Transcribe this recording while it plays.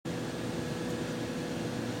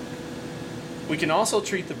We can also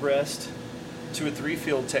treat the breast to a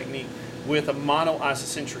 3-field technique with a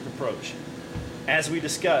mono-isocentric approach. As we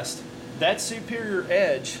discussed, that superior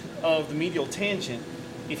edge of the medial tangent,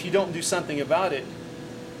 if you don't do something about it,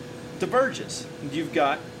 diverges. You've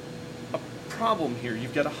got a problem here.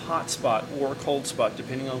 You've got a hot spot or a cold spot,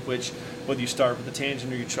 depending on whether you start with the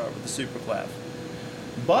tangent or you start with the supraclav.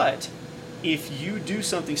 But if you do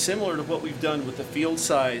something similar to what we've done with the field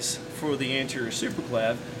size for the anterior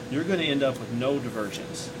supraclav, you're going to end up with no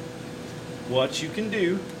divergence. What you can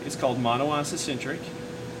do is called mono-isocentric.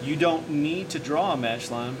 You don't need to draw a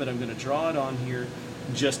match line, but I'm going to draw it on here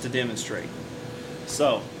just to demonstrate.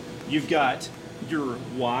 So you've got your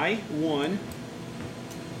Y1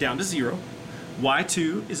 down to 0.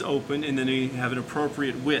 Y2 is open, and then you have an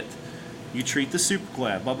appropriate width. You treat the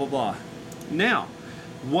supraclav, blah, blah, blah. Now,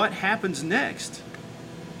 what happens next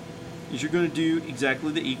is you're going to do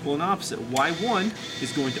exactly the equal and opposite. Y1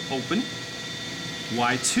 is going to open.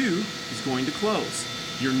 Y2 is going to close.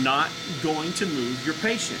 You're not going to move your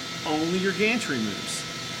patient. Only your gantry moves.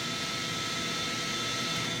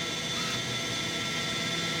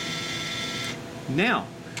 Now,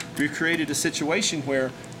 we've created a situation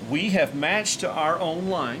where we have matched to our own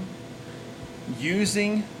line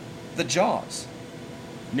using the jaws.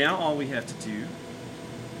 Now all we have to do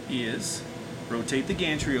is rotate the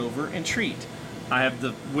gantry over and treat. I have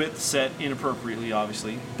the width set inappropriately,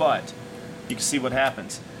 obviously, but you can see what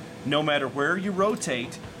happens. No matter where you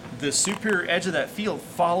rotate, the superior edge of that field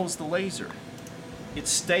follows the laser. It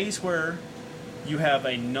stays where you have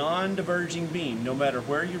a non-diverging beam. No matter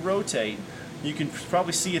where you rotate, you can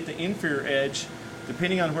probably see at the inferior edge,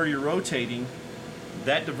 depending on where you're rotating,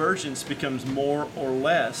 that divergence becomes more or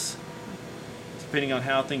less depending on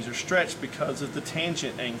how things are stretched because of the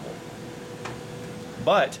tangent angle.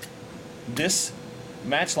 But this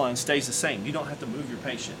match line stays the same. You don't have to move your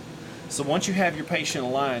patient. So once you have your patient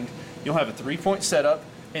aligned, you'll have a 3-point setup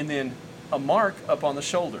and then a mark up on the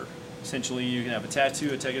shoulder. Essentially, you can have a tattoo,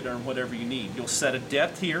 a tegaderm, whatever you need. You'll set a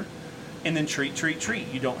depth here and then treat, treat, treat.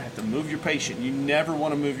 You don't have to move your patient. You never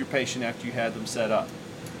want to move your patient after you have them set up,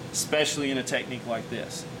 especially in a technique like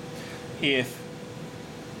this. If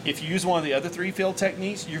you use one of the other 3-field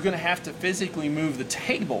techniques, you're going to have to physically move the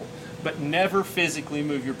table, but never physically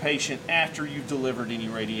move your patient after you've delivered any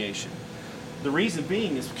radiation. The reason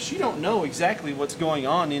being is because you don't know exactly what's going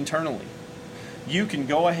on internally. You can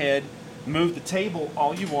go ahead, move the table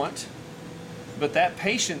all you want, but that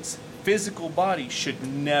patient's physical body should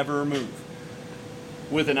never move.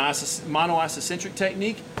 With an mono-isocentric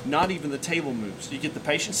technique, not even the table moves. You get the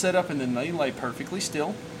patient set up and then they lay perfectly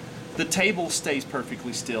still. The table stays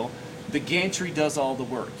perfectly still. The gantry does all the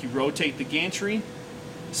work. You rotate the gantry,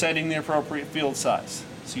 setting the appropriate field size.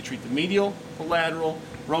 So you treat the medial, the lateral,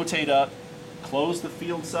 rotate up, close the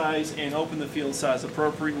field size, and open the field size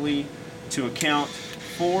appropriately to account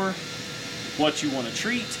for what you want to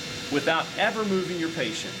treat without ever moving your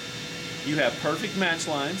patient. You have perfect match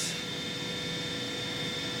lines,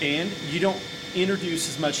 and you don't introduce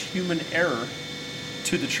as much human error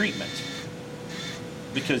to the treatment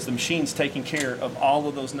because the machine's taking care of all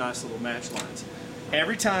of those nice little match lines.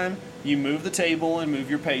 Every time you move the table and move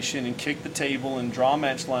your patient and kick the table and draw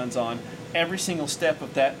match lines on, every single step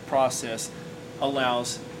of that process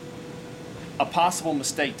allows a possible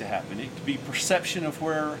mistake to happen. It could be perception of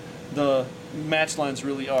where the match lines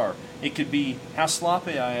really are. It could be how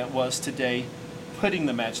sloppy I was today putting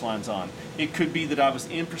the match lines on. It could be that I was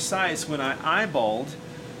imprecise when I eyeballed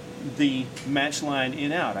the match line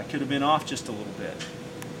in out. I could have been off just a little bit.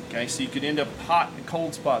 Okay, so you could end up with hot and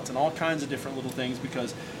cold spots and all kinds of different little things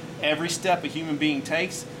because every step a human being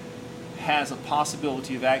takes has a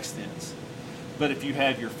possibility of accidents. But if you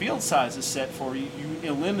have your field sizes set for you, you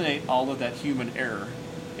eliminate all of that human error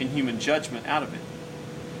and human judgment out of it,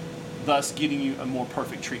 thus getting you a more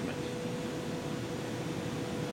perfect treatment.